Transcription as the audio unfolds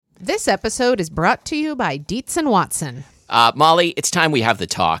This episode is brought to you by Dietz & Watson. Molly, it's time we have the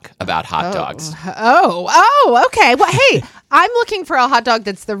talk about hot dogs. Oh, okay. Well, hey, I'm looking for a hot dog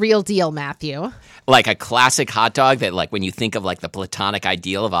that's the real deal, Matthew. Like a classic hot dog that, like, when you think of, like, the platonic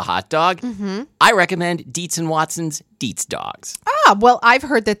ideal of a hot dog, I recommend Dietz & Watson's Dietz Dogs. Well, I've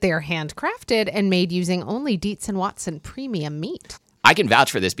heard that they're handcrafted and made using only Dietz & Watson premium meat. I can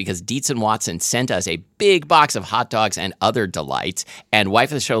vouch for this because Dietz & Watson sent us a big box of hot dogs and other delights. And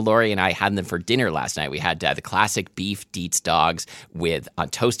wife of the show, Lori, and I had them for dinner last night. We had the classic beef Dietz dogs with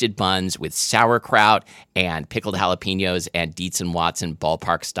toasted buns with sauerkraut and pickled jalapenos and Dietz & Watson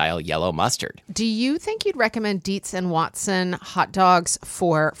ballpark-style yellow mustard. Do you think you'd recommend Dietz & Watson hot dogs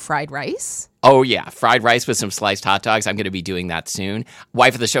for fried rice? Oh, yeah. Fried rice with some sliced hot dogs. I'm going to be doing that soon.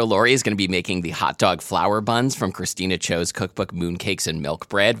 Wife of the show, Lori, is going to be making the hot dog flour buns from Christina Cho's cookbook, Mooncakes and Milk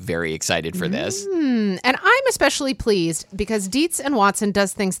Bread. Very excited for this. And I'm especially pleased because Dietz & Watson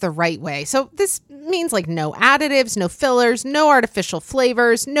does things the right way. So this means like no additives, no fillers, no artificial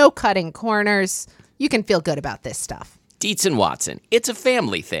flavors, no cutting corners. You can feel good about this stuff. Dietz & Watson. It's a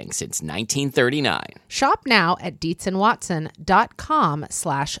family thing since 1939. Shop now at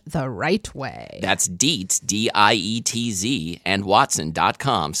dietzandwatson.com/the right way. That's Dietz, D-I-E-T-Z, and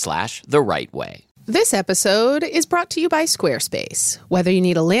Watson.com/the right way. This episode is brought to you by Squarespace. Whether you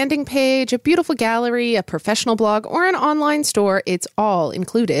need a landing page, a beautiful gallery, a professional blog, or an online store, it's all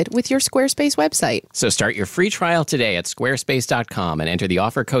included with your Squarespace website. So start your free trial today at squarespace.com and enter the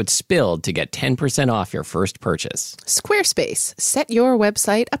offer code SPILLED to get 10% off your first purchase. Squarespace. Set your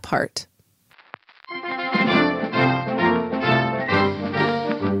website apart.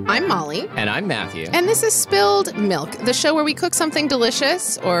 I'm Molly. And I'm Matthew. And this is Spilled Milk, the show where we cook something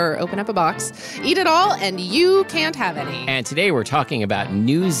delicious or open up a box, eat it all, and you can't have any. And today we're talking about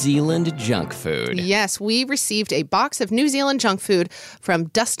New Zealand junk food. Yes, we received a box of New Zealand junk food from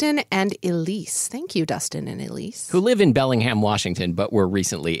Dustin and Elise. Thank you, Dustin and Elise. Who live in Bellingham, Washington, but were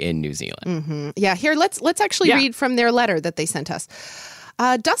recently in New Zealand. Yeah, here, let's actually read from their letter that they sent us.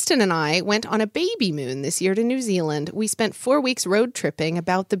 Dustin and I went on a baby moon this year to New Zealand. We spent 4 weeks road tripping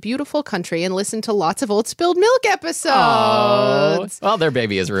about the beautiful country and listened to lots of old Spilled Milk episodes. Oh, well, their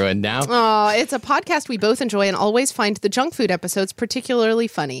baby is ruined now. Oh, it's a podcast we both enjoy and always find the junk food episodes particularly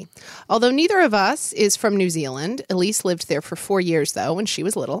funny. Although neither of us is from New Zealand, Elise lived there for 4 years, though, when she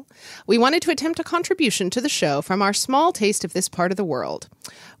was little, we wanted to attempt a contribution to the show from our small taste of this part of the world.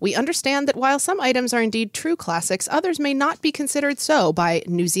 We understand that while some items are indeed true classics, others may not be considered so by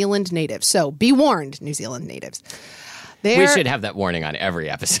New Zealand natives. So be warned, New Zealand natives. We should have that warning on every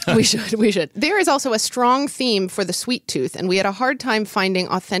episode. We should. There is also a strong theme for the sweet tooth, and we had a hard time finding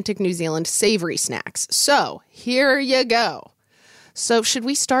authentic New Zealand savory snacks. So here you go. So should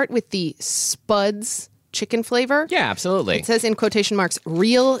we start with the Spuds chicken flavor? Yeah, absolutely. It says in quotation marks,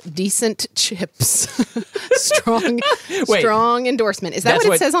 real decent chips. Strong endorsement. Is that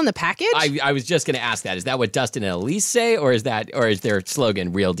what it says on the package? I was just going to ask that. Is that what Dustin and Elise say, or is their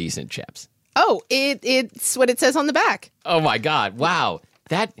slogan real decent chips? Oh, it's what it says on the back. Oh my God. Wow.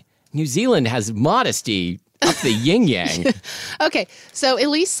 That New Zealand has modesty up the yin-yang. Okay, so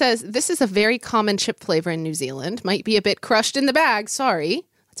Elise says this is a very common chip flavor in New Zealand. Might be a bit crushed in the bag. Sorry.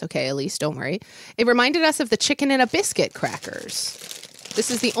 It's okay, Elise, don't worry. It reminded us of the chicken in a biscuit crackers.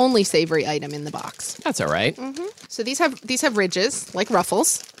 This is the only savory item in the box. That's all right. So these have ridges, like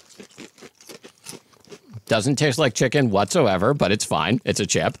ruffles. Doesn't taste like chicken whatsoever, but it's fine. It's a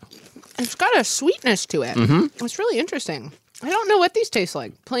chip. It's got a sweetness to it. It's really interesting. I don't know what these taste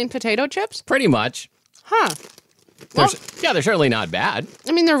like. Plain potato chips? Pretty much. Huh. They're certainly not bad.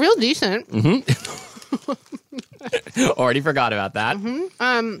 I mean, they're real decent. Already forgot about that.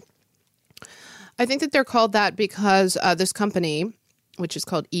 I think that they're called that because this company, which is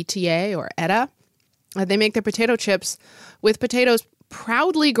called ETA or ETA, they make their potato chips with potatoes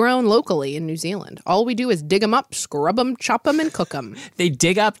proudly grown locally in New Zealand. All we do is dig them up, scrub them, chop them, and cook them. They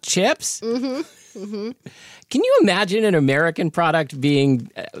dig up chips? Can you imagine an American product being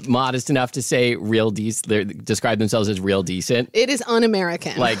modest enough to say real decent, describe themselves as real decent? It is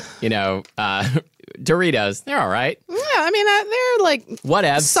un-American. Like, Doritos, they're all right. Yeah, I mean, they're like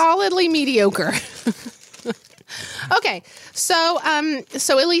whatevs. Solidly mediocre. Okay, so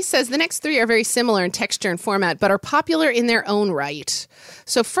Elise says the next three are very similar in texture and format, but are popular in their own right.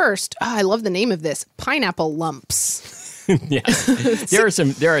 So first, I love the name of this, pineapple lumps. Yes, there are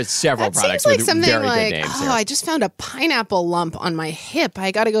several products like with something very like, good names. I just found a pineapple lump on my hip.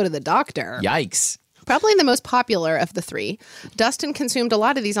 I got to go to the doctor. Yikes. Probably the most popular of the three. Dustin consumed a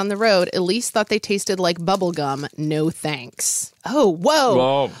lot of these on the road. Elise thought they tasted like bubble gum. No thanks. Oh,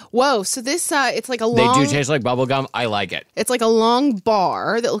 whoa. So this, it's like a long... They do taste like bubble gum. I like it. It's like a long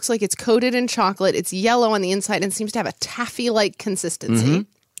bar that looks like it's coated in chocolate. It's yellow on the inside and seems to have a taffy-like consistency.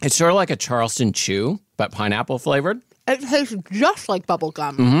 It's sort of like a Charleston Chew, but pineapple flavored. It tastes just like bubble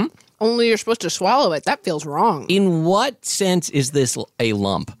gum. Only you're supposed to swallow it. That feels wrong. In what sense is this a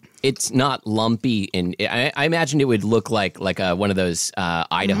lump? It's not lumpy. I imagined it would look like one of those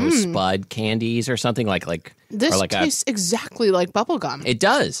Idaho Spud candies or something like. This or like tastes exactly like bubble gum. It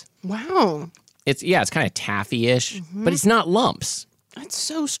does. Wow. It's kind of taffy-ish, but it's not lumps. That's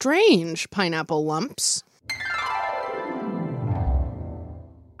so strange. Pineapple lumps.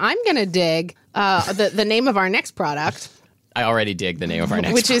 I'm gonna dig the name of our next product. I already dig the name of our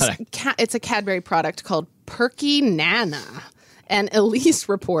next which product. It's a Cadbury product called Perky Nana. And Elise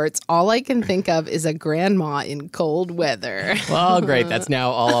reports, all I can think of is a grandma in cold weather. Well, great. That's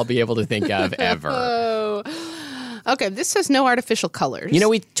now all I'll be able to think of ever. Oh. Okay, this says no artificial colors.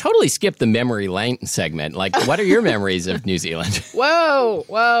 We totally skipped the memory lane segment. Like, what are your memories of New Zealand? Whoa.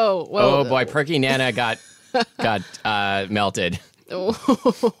 Oh, boy. Perky Nana got melted.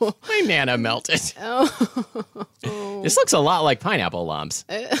 Oh. My Nana melted. This looks a lot like pineapple lumps.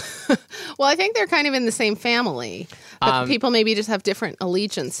 Well, I think they're kind of in the same family. But people maybe just have different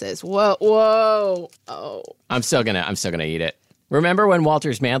allegiances. Whoa. Oh. I'm still gonna eat it. Remember when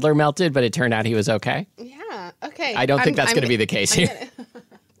Walter's Mandler melted, but it turned out he was okay? Yeah, okay. I don't think that's going to be the case here.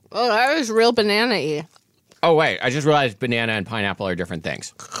 Oh, that was real banana-y. Oh, wait. I just realized banana and pineapple are different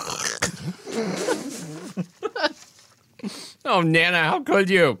things. Oh, Nana, how could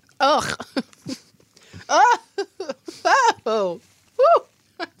you? Ugh. Oh.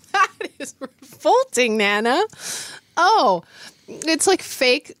 Woo. That is revolting, Nana. Oh, it's like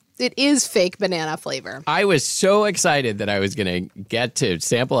fake. It is fake banana flavor. I was so excited that I was going to get to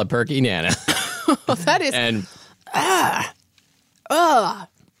sample a Perky Nana. That is... And...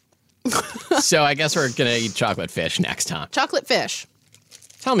 So I guess we're going to eat chocolate fish next time. Chocolate fish.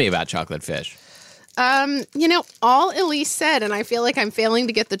 Tell me about chocolate fish. All Elise said, and I feel like I'm failing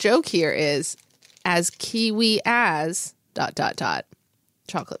to get the joke here, is as kiwi as ...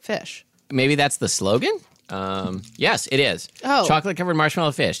 chocolate fish. Maybe that's the slogan? Yes, it is. Oh. Chocolate-covered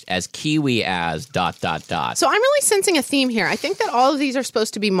marshmallow fish as kiwi as ... So I'm really sensing a theme here. I think that all of these are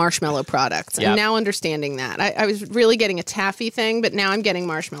supposed to be marshmallow products. Yep. I'm now understanding that. I was really getting a taffy thing, but now I'm getting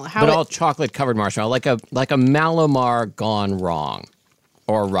marshmallow. All chocolate-covered marshmallow, like a Malamar gone wrong.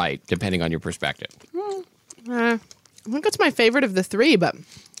 Or right, depending on your perspective. I think it's my favorite of the three, but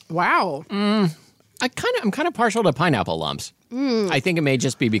wow. I'm kind of partial to pineapple lumps. I think it may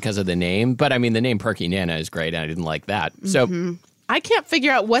just be because of the name, but I mean, the name Perky Nana is great, and I didn't like that. So I can't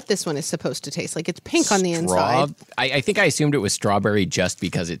figure out what this one is supposed to taste like. It's pink on the inside. I think I assumed it was strawberry just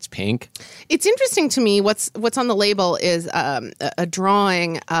because it's pink. It's interesting to me. What's on the label is a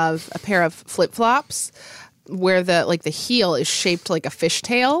drawing of a pair of flip-flops where the heel is shaped like a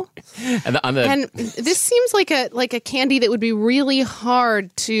fishtail. And this seems like a candy that would be really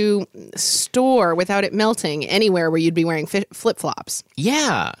hard to store without it melting anywhere where you'd be wearing flip-flops.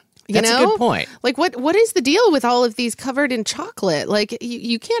 Yeah. That's a good point. Like, what is the deal with all of these covered in chocolate? Like,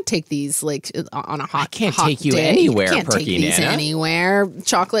 you can't take these, like, on a hot day. I can't take you anywhere, You can't Perky take these Nana. anywhere.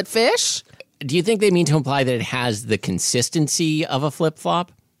 Chocolate fish? Do you think they mean to imply that it has the consistency of a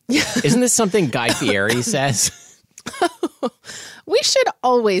flip-flop? Isn't this something Guy Fieri says? We should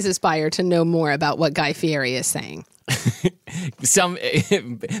always aspire to know more about what Guy Fieri is saying.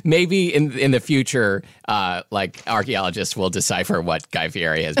 Maybe in the future, archaeologists will decipher what Guy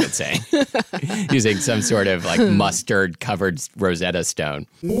Fieri has been saying using some sort of mustard-covered Rosetta Stone.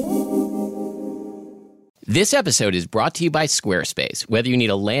 This episode is brought to you by Squarespace. Whether you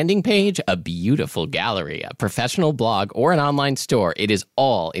need a landing page, a beautiful gallery, a professional blog, or an online store, it is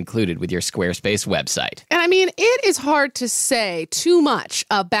all included with your Squarespace website. And I mean, it is hard to say too much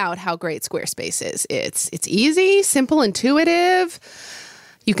about how great Squarespace is. It's easy, simple, intuitive.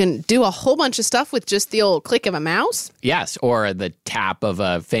 You can do a whole bunch of stuff with just the old click of a mouse. Yes, or the tap of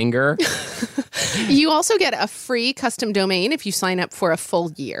a finger. You also get a free custom domain if you sign up for a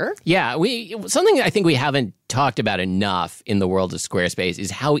full year. Yeah, something I think we haven't talked about enough in the world of Squarespace is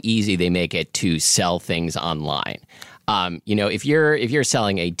how easy they make it to sell things online. If you're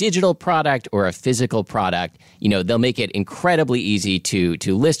selling a digital product or a physical product, they'll make it incredibly easy to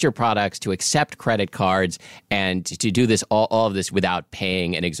list your products, to accept credit cards, and to do this all of this without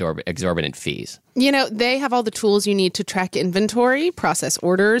paying an exorbitant fees. They have all the tools you need to track inventory, process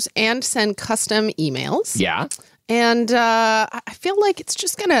orders, and send custom emails. Yeah. And I feel like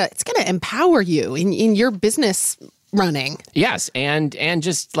it's gonna empower you in your business running. Yes, and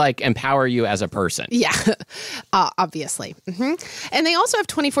just like empower you as a person. Yeah, obviously. And they also have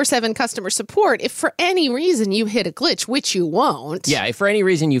 24/7 customer support. If for any reason you hit a glitch, which you won't. Yeah, if for any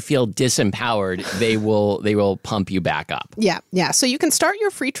reason you feel disempowered, they will pump you back up. Yeah. So you can start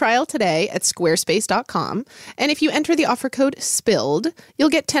your free trial today at squarespace.com. And if you enter the offer code SPILLED, you'll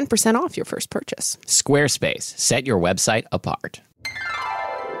get 10% off your first purchase. Squarespace. Set your website apart.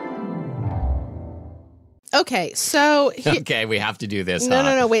 Okay, so... Okay, we have to do this,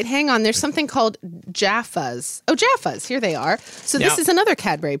 No, wait, hang on. There's something called Jaffas. Oh, Jaffas, here they are. So this is another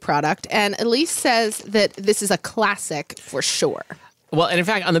Cadbury product, and Elise says that this is a classic for sure. Well, and in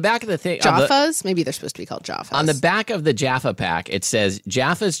fact, on the back of the thing... Jaffas? Maybe they're supposed to be called Jaffas. On the back of the Jaffa pack, it says,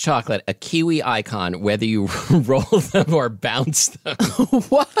 Jaffa's chocolate, a kiwi icon, whether you roll them or bounce them.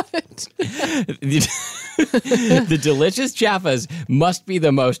 What? The delicious Jaffas must be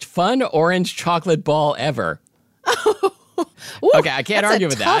the most fun orange chocolate ball ever. Ooh, okay, I can't argue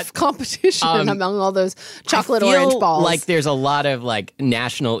with that. Tough competition among all those chocolate orange balls. Like there's a lot of like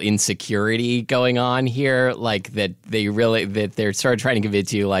national insecurity going on here. Like that they're sort of trying to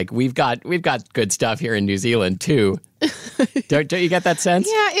convince you like we've got good stuff here in New Zealand too. Don't you get that sense?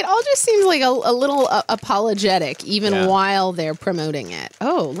 Yeah, it all just seems like a little apologetic, even while they're promoting it.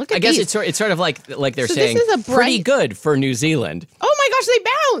 Oh, look at I guess these. it's sort of like they're So saying this is a pretty good for New Zealand. Oh my gosh, they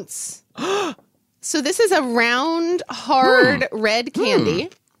bounce! So this is a round, hard red candy.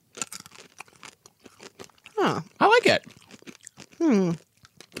 Huh. I like it.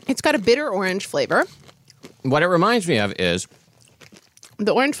 It's got a bitter orange flavor. What it reminds me of is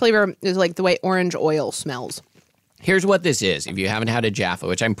the orange flavor is like the way orange oil smells. Here's what this is. If you haven't had a Jaffa,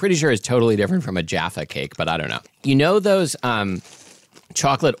 which I'm pretty sure is totally different from a Jaffa cake, but I don't know. You know those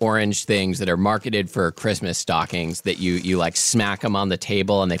chocolate orange things that are marketed for Christmas stockings that you like smack them on the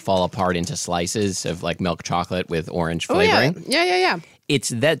table and they fall apart into slices of like milk chocolate with orange flavoring? Oh, yeah. It's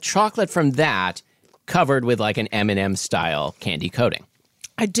that chocolate from that covered with like an M&M style candy coating.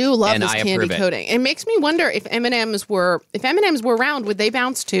 I do love And this I candy approve it. coating. It makes me wonder if M&Ms were round, would they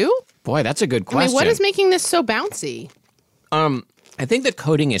bounce too? Boy, that's a good question. I mean, what is making this so bouncy? I think the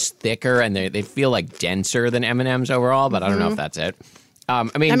coating is thicker and they feel like denser than M&Ms overall, but I don't know if that's it. I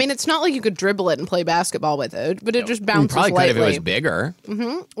mean, it's not like you could dribble it and play basketball with it, but it just bounces probably lightly. could if it was bigger.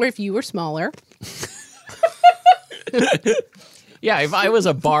 Or if you were smaller. Yeah, if I was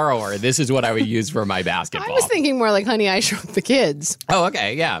a borrower, this is what I would use for my basketball. I was thinking more like Honey, I Shrunk the Kids. Oh,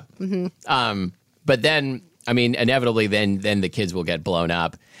 okay, yeah. But then, I mean, inevitably, then the kids will get blown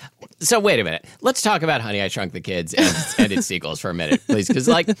up. So wait a minute. Let's talk about Honey, I Shrunk the Kids and its sequels for a minute, please. Because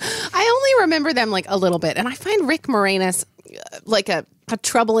like, I only remember them like a little bit, and I find Rick Moranis like a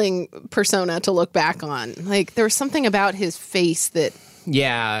troubling persona to look back on. Like there was something about his face that,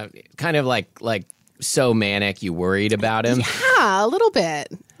 yeah, kind of like so manic you worried about him. yeah, a little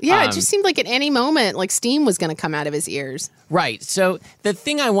bit. Yeah, it just seemed like at any moment, like steam was going to come out of his ears. Right. So the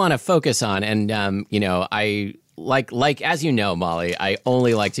thing I want to focus on, and I like as you know, Molly, I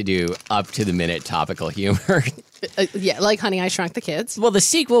only like to do up to the minute topical humor. Yeah, like Honey, I Shrunk the Kids. Well, the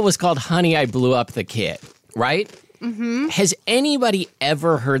sequel was called Honey, I Blew Up the Kid, right? Mm-hmm. Has anybody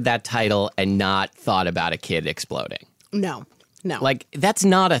ever heard that title and not thought about a kid exploding? No. Like, that's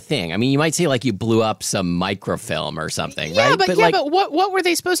not a thing. I mean, you might say, like, you blew up some microfilm or something, yeah, right? But what were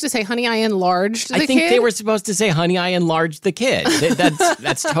they supposed to say? Honey, I enlarged the kid? I think they were supposed to say, Honey, I enlarged the kid.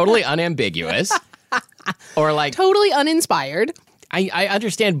 That's totally unambiguous. Or like... Totally uninspired. I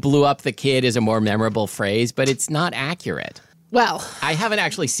understand blew up the kid is a more memorable phrase, but it's not accurate. Well, I haven't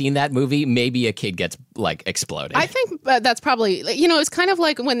actually seen that movie. Maybe a kid gets, like, exploded. I think that's probably, it's kind of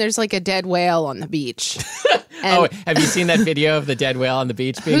like when there's, like, a dead whale on the beach. Oh, have you seen that video of the dead whale on the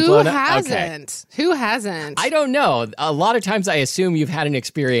beach being blown up? Who hasn't? I don't know. A lot of times I assume you've had an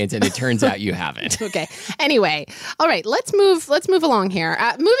experience, and it turns out you haven't. Okay. Anyway, all right. Let's move along here.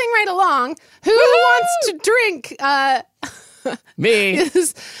 Moving right along. Who wants to drink? Me.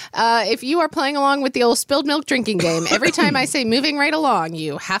 If you are playing along with the old spilled milk drinking game, every time I say moving right along,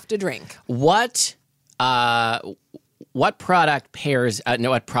 you have to drink. What product pairs?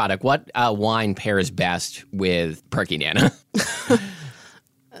 What wine pairs best with Perky Nana?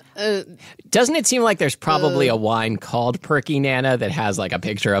 Doesn't it seem like there's probably a wine called Perky Nana that has like a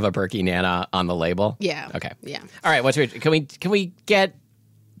picture of a Perky Nana on the label? Yeah. Okay. Yeah. All right. Can we get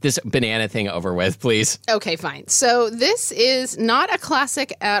this banana thing over with, please? Okay, fine. So this is not a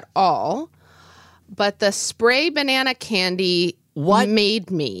classic at all, but the spray banana candy made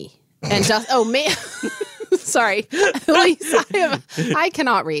me. And just, Sorry, Elise, I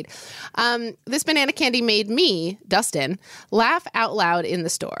cannot read. This banana candy made me, Dustin, laugh out loud in the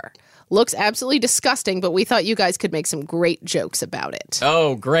store. Looks absolutely disgusting, but we thought you guys could make some great jokes about it.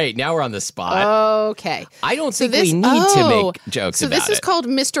 Oh, great. Now we're on the spot. Okay. I don't think we need to make jokes about it. So this is called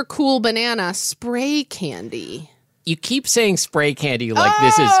Mr. Cool Banana Spray Candy. You keep saying spray candy like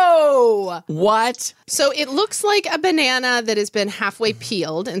this is... What? So it looks like a banana that has been halfway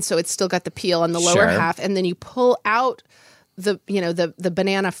peeled, and so it's still got the peel on the lower half, and then you pull out the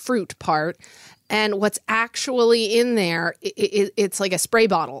banana fruit part, and what's actually in there, it's like a spray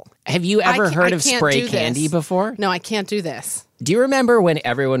bottle. Have you ever heard of spray candy before? No, I can't do this. Do you remember when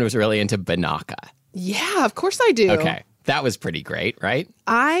everyone was really into Banaka? Yeah, of course I do. Okay. That was pretty great, right?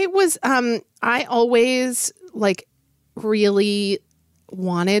 I always really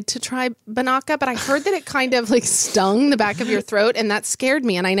wanted to try Banaka, but I heard that it kind of stung the back of your throat, and that scared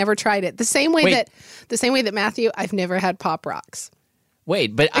me, and I never tried it. The same way that Matthew, I've never had Pop Rocks.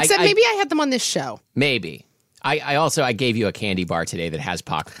 Wait, but except maybe I had them on this show. Maybe. I gave you a candy bar today that has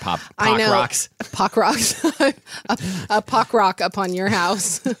Pop Rocks. Pop Rocks. a Pop Rock upon your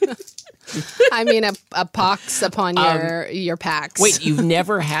house. I mean, a pox upon your packs. Wait, you've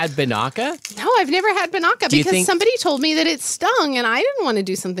never had Banaka? No, I've never had Banaka because somebody told me that it stung, and I didn't want to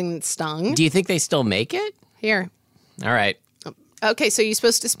do something that stung. Do you think they still make it? Here. All right. Okay, so you're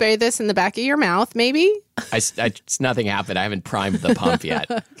supposed to spray this in the back of your mouth, maybe? Nothing happened. I haven't primed the pump yet.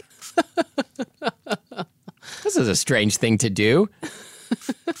 This is a strange thing to do.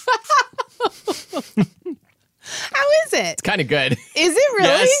 How is it? It's kind of good. Is it really?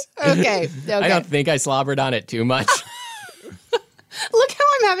 Yes. Okay. I don't think I slobbered on it too much. Look how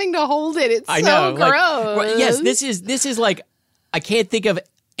I'm having to hold it. It's so gross. Yes, this is like, I can't think of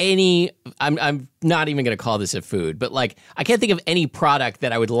any, I'm not even going to call this a food, but I can't think of any product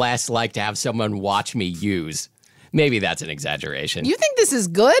that I would less like to have someone watch me use. Maybe that's an exaggeration. You think this is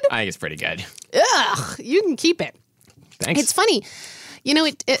good? I think it's pretty good. Ugh, you can keep it. Thanks. It's funny. You know,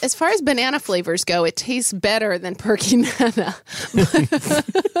 as far as banana flavors go, it tastes better than Perky Nana.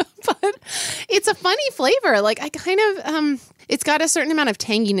 But it's a funny flavor. I kind of, it's got a certain amount of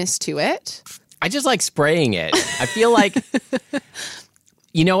tanginess to it. I just like spraying it. I feel like,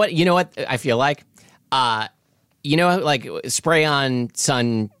 you know what I feel like? Spray on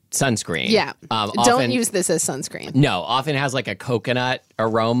sunscreen. Yeah. Often, don't use this as sunscreen. No, often has a coconut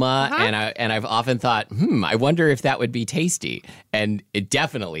aroma, and I've often thought, I wonder if that would be tasty, and it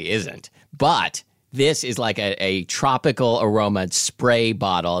definitely isn't. But this is like a tropical aroma spray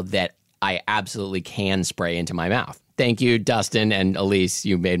bottle that I absolutely can spray into my mouth. Thank you, Dustin and Elise.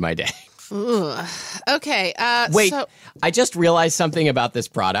 You made my day. Ugh. Okay. Wait, I just realized something about this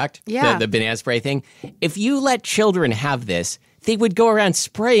product. Yeah. The banana spray thing. If you let children have this, they would go around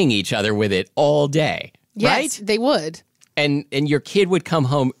spraying each other with it all day, yes, right? They would. And your kid would come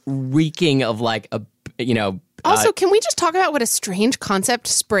home reeking of Also, can we just talk about what a strange concept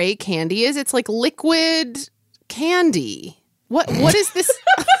spray candy is? It's like liquid candy. What is this?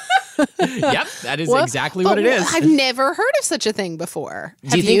 Yep, that is exactly what it is. I've never heard of such a thing before.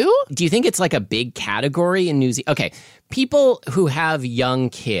 Have you? Do you think it's like a big category in New Zealand? Okay, people who have young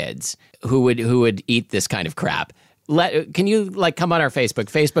kids who would eat this kind of crap. Can you come on our Facebook,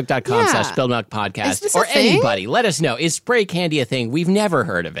 facebook.com/spilledmilkpodcast, is this or a thing? anybody, let us know. Is spray candy a thing? We've never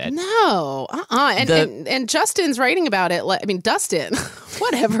heard of it. No. And Justin's writing about it. Dustin,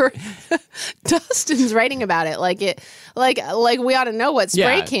 whatever. Dustin's writing about it like we ought to know what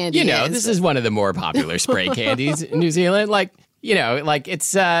spray candy is. This is one of the more popular spray candies in New Zealand.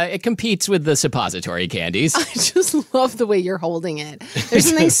 It competes with the suppository candies. I just love the way you're holding it. There's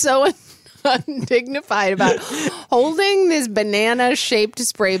something so undignified about holding this banana-shaped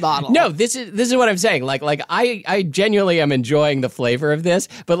spray bottle. No, this is what I'm saying. I genuinely am enjoying the flavor of this,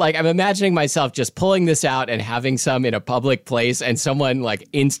 but I'm imagining myself just pulling this out and having some in a public place, and someone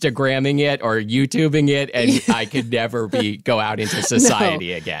Instagramming it or YouTubing it, and I could never go out into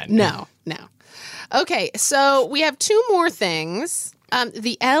society again. No. Okay, so we have two more things.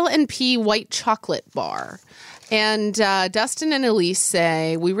 The L&P white chocolate bar. And Dustin and Elise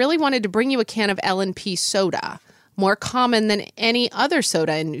say, we really wanted to bring you a can of L&P soda, more common than any other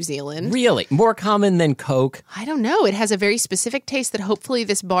soda in New Zealand. Really? More common than Coke? I don't know. It has a very specific taste that hopefully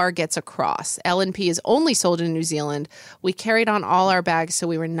this bar gets across. L&P is only sold in New Zealand. We carried on all our bags, so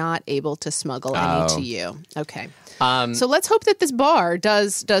we were not able to smuggle any to you. Okay. So let's hope that this bar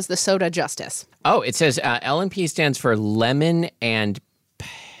does the soda justice. Oh, it says L&P stands for lemon and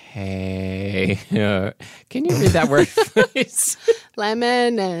Hey, can you read that word, please?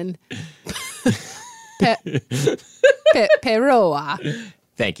 Lemon and peroa.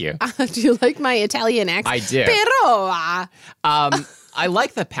 Thank you. Do you like my Italian accent? I do. Però. I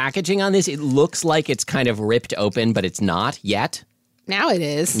like the packaging on this. It looks like it's kind of ripped open, but it's not yet. Now it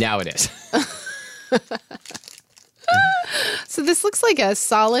is. Now it is. So this looks like a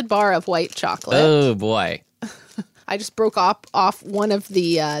solid bar of white chocolate. Oh, boy. I just broke off one of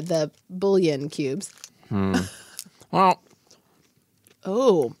the bouillon cubes. Well,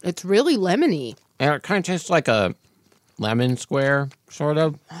 Oh, it's really lemony. and it kind of tastes like a lemon square, sort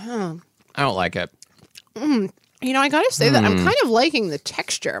of. I don't like it. You know, I gotta say that I'm kind of liking the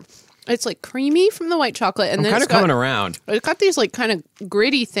texture. It's like creamy from the white chocolate, and I'm then kind it's of coming got, around. it's got these like kind of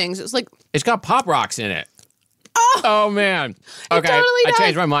gritty things. It's like, It's got Pop Rocks in it. Oh man. Okay, totally I does.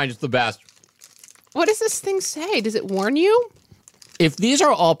 changed my mind. It's the best. what does this thing say? Does it warn you? If these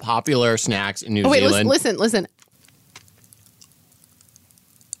are all popular snacks in New Wait, Zealand, listen.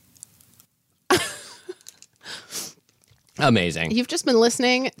 amazing. You've just been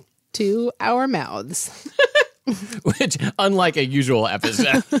listening to our mouths. Which, unlike a usual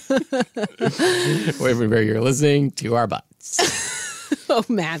episode, where you're listening to our butts. Oh,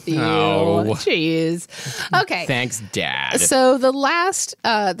 Matthew. Oh. Jeez. Okay. Thanks, Dad. So the last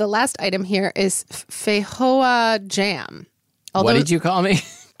item here is Feijoa jam. What did you call me?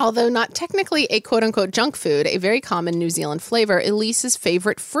 Although not technically a quote-unquote junk food, a very common New Zealand flavor, Elise's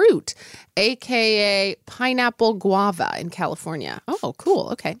favorite fruit, a.k.a. pineapple guava in California. Oh, cool.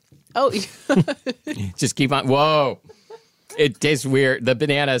 Okay. Oh, Just keep on. Whoa. It tastes weird. The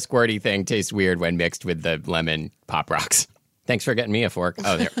banana squirty thing tastes weird when mixed with the lemon Pop Rocks. Thanks for getting me a fork.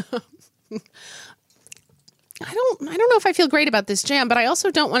 Oh, there. I don't know if I feel great about this jam, but I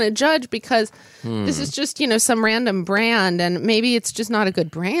also don't want to judge because this is just, some random brand and maybe it's just not a good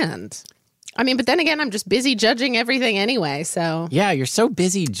brand. I mean, but then again, I'm just busy judging everything anyway, so. Yeah, you're so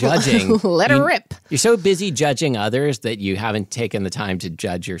busy judging. Let her rip. You're so busy judging others that you haven't taken the time to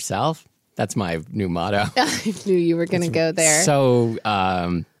judge yourself. That's my new motto. I knew you were going to go there. So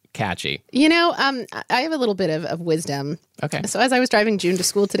catchy. I have a little bit of wisdom. Okay. So as I was driving June to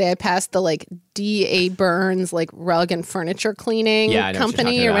school today, I passed the D.A. Burns rug and furniture cleaning Yeah, I know what you're company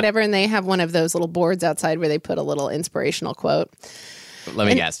talking or about. whatever, and they have one of those little boards outside where they put a little inspirational quote. Let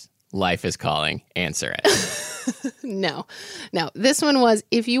me guess. Life is calling. Answer it. No, this one was,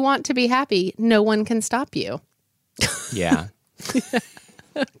 if you want to be happy, no one can stop you. Yeah.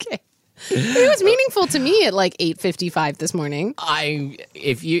 Okay. It was meaningful to me at 8:55 this morning.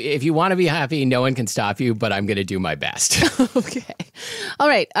 If you want to be happy, no one can stop you, but I'm going to do my best. Okay. All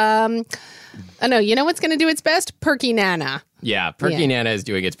right. I know. You know what's going to do its best? Perky Nana. Yeah, Perky Nana is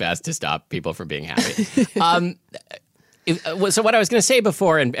doing its best to stop people from being happy. So what I was going to say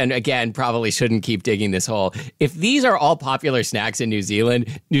before, and again, probably shouldn't keep digging this hole. If these are all popular snacks in New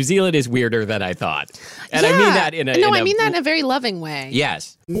Zealand is weirder than I thought. And I mean that in a... I mean that in a very loving way.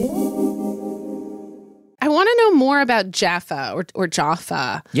 Yes. I want to know more about Jaffa or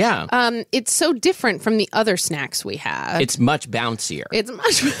Jaffa. Yeah. It's so different from the other snacks we have. It's much bouncier. It's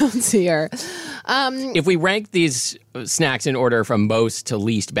much bouncier. If we rank these snacks in order from most to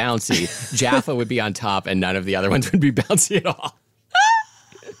least bouncy, Jaffa would be on top and none of the other ones would be bouncy at all.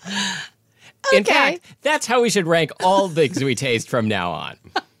 In fact, that's how we should rank all things we taste from now on.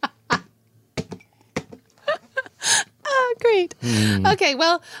 Great. Okay,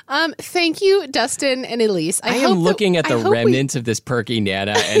 well, thank you, Dustin and Elise. I am looking at the remnants of this Perky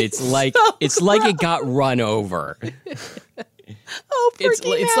Nana, and it's like it got run over. Oh, It's Perky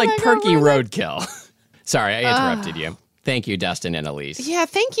like Nana got Perky run roadkill. Sorry, I interrupted you. Thank you, Dustin and Elise. Yeah,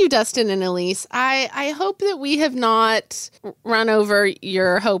 thank you, Dustin and Elise. I hope that we have not run over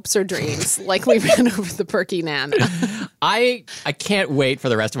your hopes or dreams like we ran over the Perky Nana. I can't wait for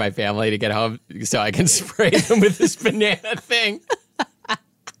the rest of my family to get home so I can spray them with this banana thing.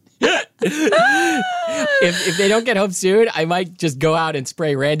 If they don't get home soon, I might just go out and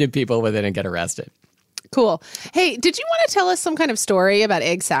spray random people with it and get arrested. Cool. Hey, did you want to tell us some kind of story about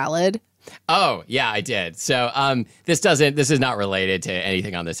egg salad? Oh, yeah, I did. So this is not related to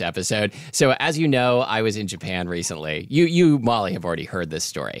anything on this episode. So as you know, I was in Japan recently. You Molly, have already heard this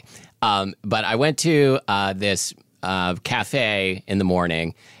story. But I went to this cafe in the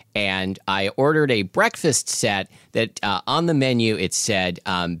morning, and I ordered a breakfast set that on the menu it said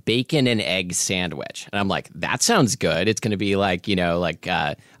bacon and egg sandwich. And I'm like, that sounds good. It's going to be like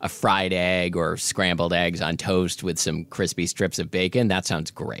a fried egg or scrambled eggs on toast with some crispy strips of bacon. That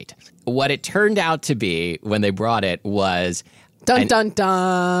sounds great. What it turned out to be when they brought it was Dun, dun,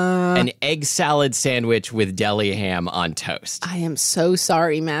 dun. an egg salad sandwich with deli ham on toast. I am so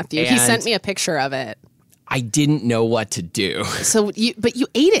sorry, Matthew. He And- sent me a picture of it. I didn't know what to do. But you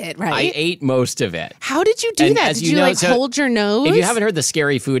ate it, right? I ate most of it. How did you do that? Did you like hold your nose? If you haven't heard the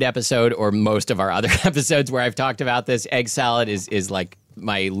scary food episode or most of our other episodes where I've talked about this, egg salad is like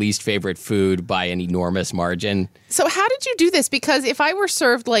my least favorite food by an enormous margin. So how did you do this? Because if I were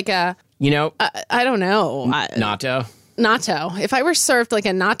served like a, I don't know. Natto? Natto. If I were served like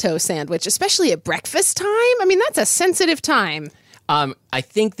a natto sandwich, especially at breakfast time, I mean, that's a sensitive time. I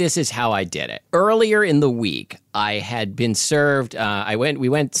think this is how I did it. Earlier in the week, I had been served.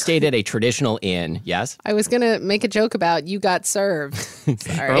 We stayed at a traditional inn. Yes, I was gonna make a joke about you got served.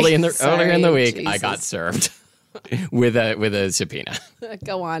 Sorry. Earlier in the week, Jesus. I got served with a subpoena.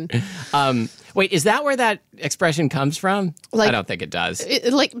 Go on. Wait, is that where that expression comes from? I don't think it does.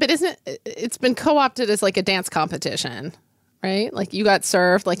 But isn't it? It's been co-opted as like a dance competition, right? Like you got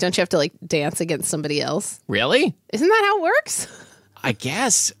served. Like, don't you have to like dance against somebody else? Really? Isn't that how it works? I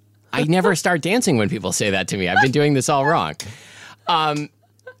guess. I never start dancing when people say that to me. I've been doing this all wrong.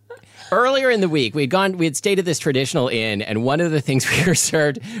 Earlier in the week, we had stayed at this traditional inn, and one of the things we were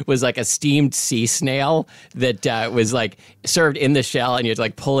served was like a steamed sea snail that was like served in the shell, and you had to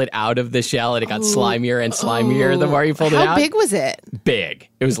like pull it out of the shell, and it got slimier and slimier the more you pulled it out. How big was it? Big.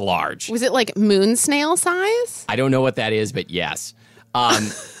 It was large. Was it like moon snail size? I don't know what that is, but yes.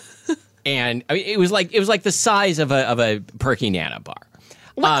 And I mean, it was like the size of a Perky Nana bar.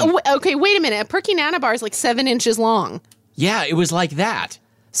 Okay, wait a minute. A Perky Nana bar is like 7 inches long. Yeah, it was like that.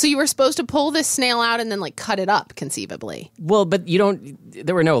 So you were supposed to pull this snail out and then like cut it up, conceivably. Well, but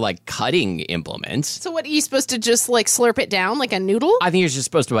there were no like cutting implements. So what, are you supposed to just like slurp it down like a noodle? I think you're just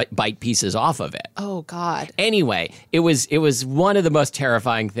supposed to bite pieces off of it. Oh God. Anyway, it was one of the most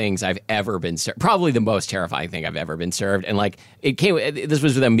terrifying things I've ever been served. Probably the most terrifying thing I've ever been served. And like this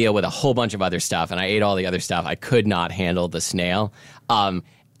was with a meal with a whole bunch of other stuff, and I ate all the other stuff. I could not handle the snail.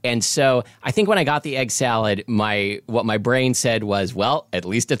 And so I think when I got the egg salad, what my brain said was, well, at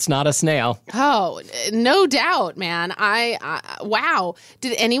least it's not a snail. Oh, no doubt, man. Wow.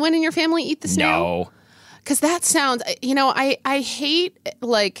 Did anyone in your family eat the snail? No. Because that sounds, I hate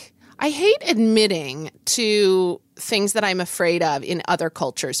admitting to things that I'm afraid of in other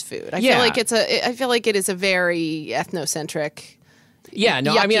cultures' food. I feel like it is a very ethnocentric. Yeah,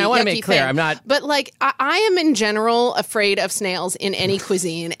 no, I mean, I want to make clear, I'm not... But, like, I am in general afraid of snails in any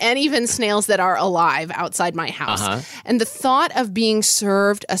cuisine, and even snails that are alive outside my house. Uh-huh. And the thought of being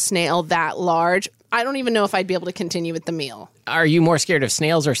served a snail that large, I don't even know if I'd be able to continue with the meal. Are you more scared of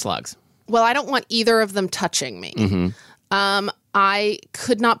snails or slugs? Well, I don't want either of them touching me. Mm-hmm. I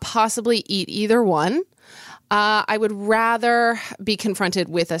could not possibly eat either one. I would rather be confronted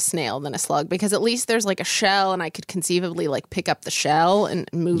with a snail than a slug, because at least there's like a shell and I could conceivably like pick up the shell and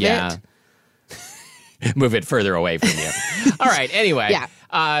move it. Move it further away from you. All right. Anyway,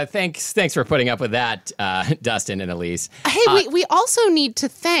 thanks for putting up with that, Dustin and Elise. Hey, we also need to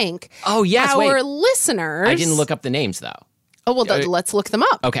thank our listeners. I didn't look up the names, though. Oh, well, let's look them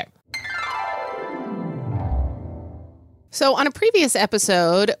up. Okay. So on a previous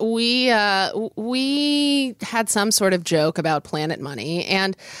episode, we had some sort of joke about Planet Money,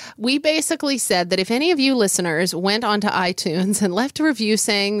 and we basically said that if any of you listeners went onto iTunes and left a review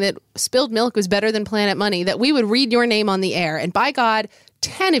saying that Spilled Milk was better than Planet Money, that we would read your name on the air. And by God,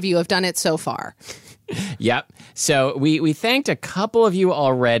 10 of you have done it so far. Yep. So we thanked a couple of you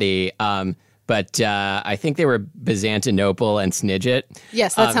already, but I think they were Byzantinople and Snidget.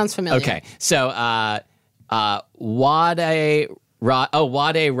 Yes, that sounds familiar. Okay. So... Wade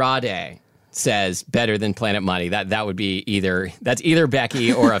Rade says better than Planet Money. That would be either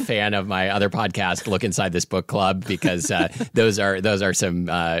Becky or a fan of my other podcast, Look Inside This Book Club, because those are some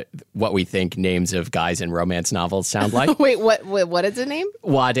what we think names of guys in romance novels sound like. Wait, what is the name?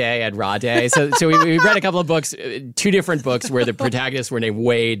 Wade and Rade. So we read a couple of books, two different books where the protagonists were named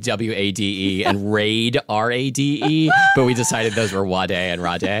Wade, Wade, and Raid, Rade, but we decided those were Wade and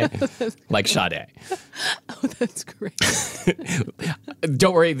Rade, like Sade. Oh, that's great.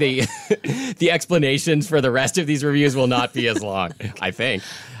 Don't worry, the explanations for the rest of these reviews will not be as long, I think.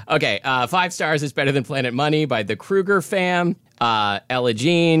 Okay, 5 stars is better than Planet Money by the Kruger fam, Ella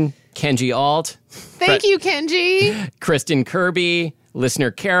Jean, Kenji Alt. Thank you, Kenji. Kristen Kirby,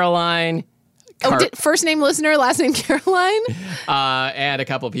 listener Caroline. First name listener, last name Caroline? And a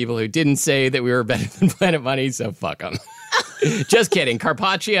couple of people who didn't say that we were better than Planet Money, so fuck them. Just kidding.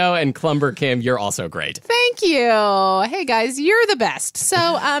 Carpaccio and Clumber Kim, you're also great. Thank you. Hey, guys, you're the best.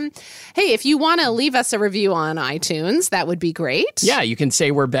 So, hey, if you want to leave us a review on iTunes, that would be great. Yeah, you can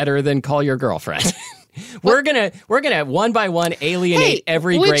say we're better than Call Your Girlfriend. We're gonna one by one alienate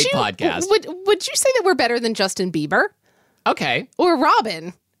every great podcast. Would you say that we're better than Justin Bieber? Okay. Or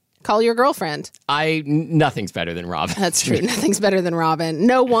Robin? Call your girlfriend. Nothing's better than Robin. That's true. Nothing's better than Robin.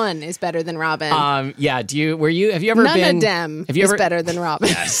 No one is better than Robin. Have you ever None been? of them Have you is ever, better than Robin.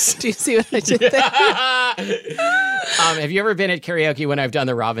 Yes. Do you see what I did there? Have you ever been at karaoke when I've done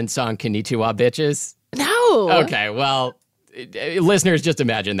the Robin song "Konnichiwa, Bitches"? No. Okay, well, listeners, just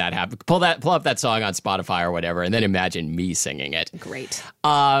imagine that happen. Pull up that song on Spotify or whatever, and then imagine me singing it. Great.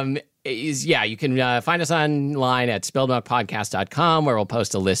 You can find us online at spilledmilkpodcast.com, where we'll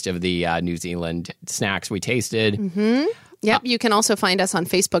post a list of the New Zealand snacks we tasted. Mm-hmm. Yep. You can also find us on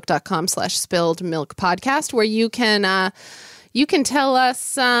facebook.com/spilledmilkpodcast, where you can tell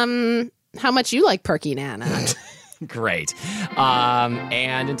us how much you like Perky Nana. Great.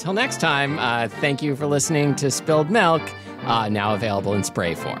 And until next time, thank you for listening to Spilled Milk, now available in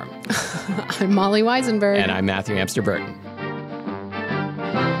spray form. I'm Molly Weisenberg. And I'm Matthew Amster Burton.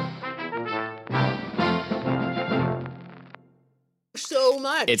 So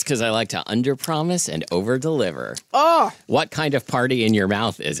much. It's because I like to underpromise and overdeliver. Oh. What kind of party in your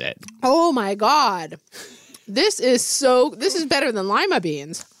mouth is it? Oh my God. This is better than lima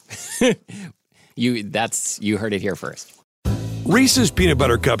beans. You heard it here first. Reese's peanut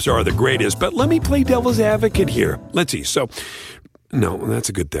butter cups are the greatest, but let me play devil's advocate here. Let's see. So, no, that's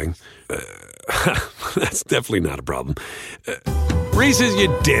a good thing. That's definitely not a problem. Reese's,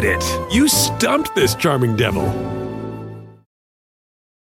 you did it. You stumped this charming devil.